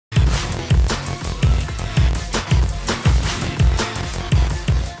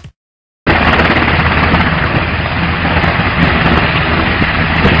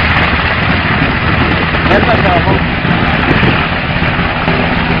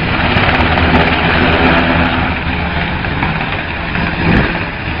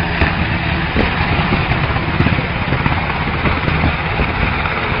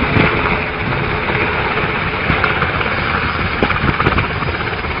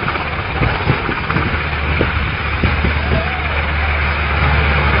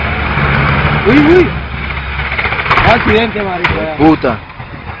Puta.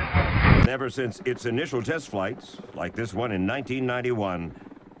 Ever since its initial test flights, like this one in 1991,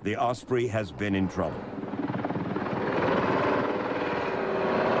 the Osprey has been in trouble.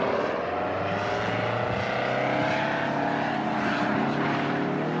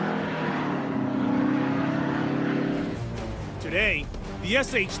 Today, the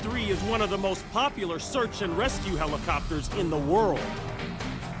SH-3 is one of the most popular search and rescue helicopters in the world.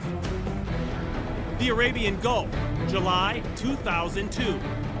 The Arabian Gulf, July 2002.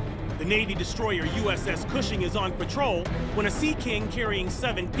 The Navy destroyer USS Cushing is on patrol when a Sea King carrying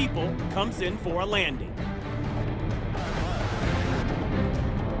 7 people comes in for a landing.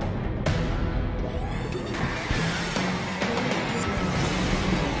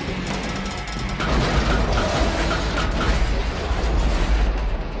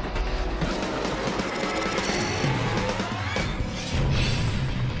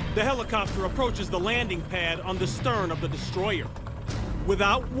 The helicopter approaches the landing pad on the stern of the destroyer.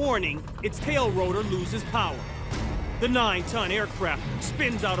 Without warning, its tail rotor loses power. The 9-ton aircraft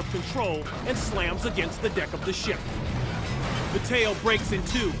spins out of control and slams against the deck of the ship. The tail breaks in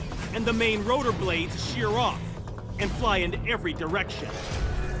two, and the main rotor blades shear off and fly in every direction.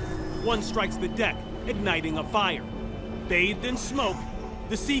 One strikes the deck, igniting a fire. Bathed in smoke,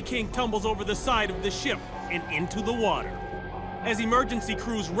 the Sea King tumbles over the side of the ship and into the water. As emergency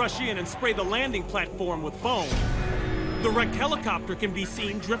crews rush in and spray the landing platform with foam, the wrecked helicopter can be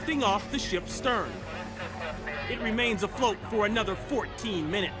seen drifting off the ship's stern. It remains afloat for another 14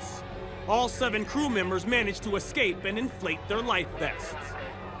 minutes. All 7 crew members manage to escape and inflate their life vests.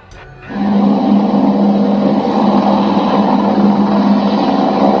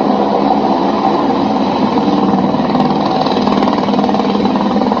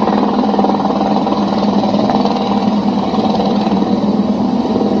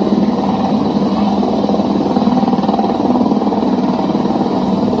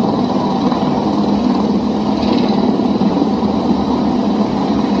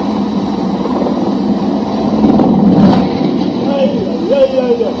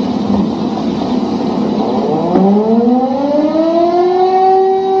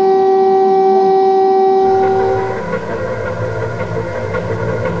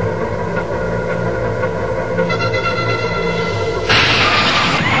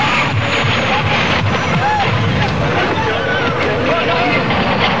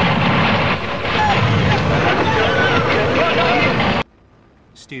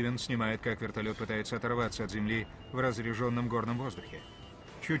 Стивен снимает, как вертолет пытается оторваться от земли в разреженном горном воздухе.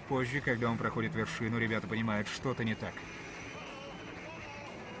 Чуть позже, когда он проходит вершину, ребята понимают, что-то не так.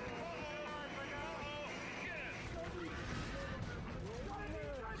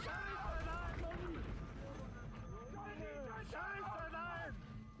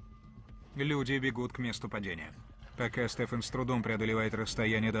 Люди бегут к месту падения. Пока Стефан с трудом преодолевает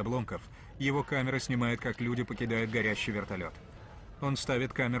расстояние до обломков, его камера снимает, как люди покидают горящий вертолет. Он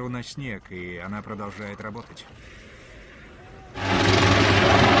ставит камеру на снег, и она продолжает работать.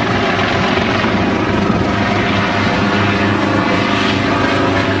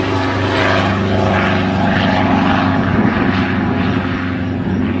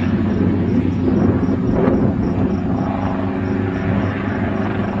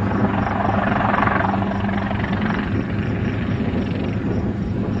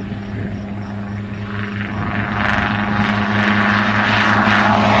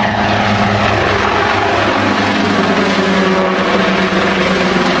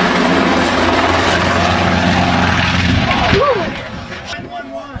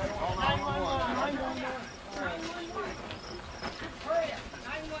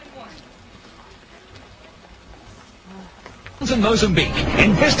 In Mozambique,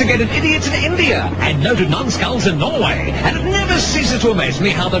 investigated idiots in India, and noted numbskulls in Norway. And it never ceases to amaze me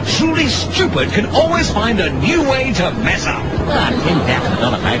how the truly stupid can always find a new way to mess up. Well, $10,000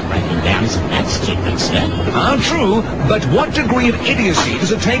 boat breaking down isn't that stupid, sir. True, but what degree of idiocy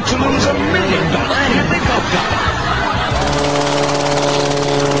does it take to lose $1 million helicopter?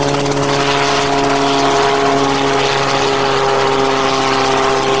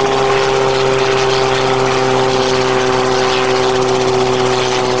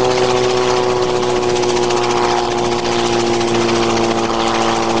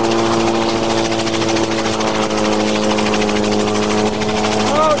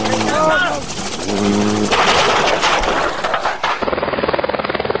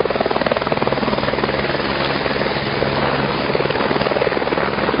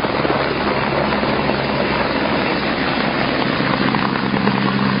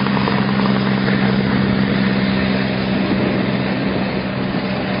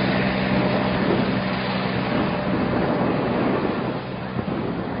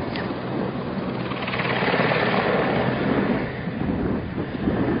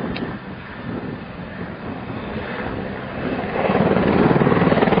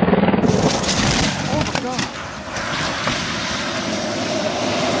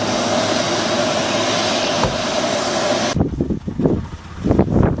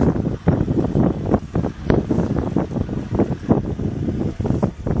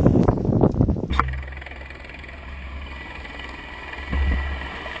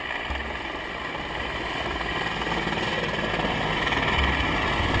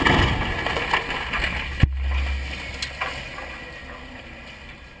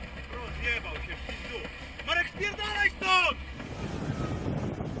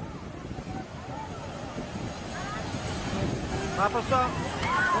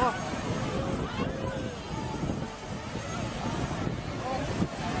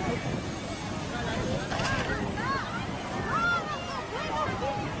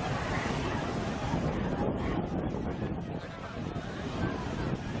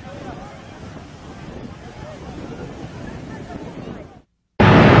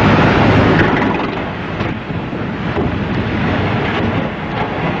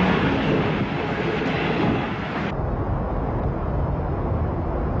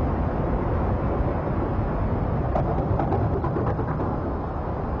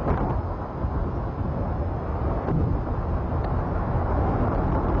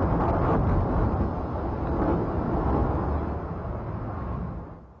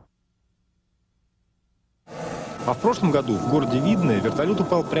 А в прошлом году в городе Видное вертолет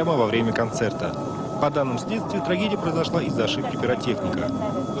упал прямо во время концерта. По данным следствия, трагедия произошла из-за ошибки пиротехника.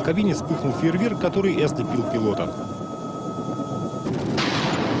 В кабине вспыхнул фейерверк, который и ослепил пилота.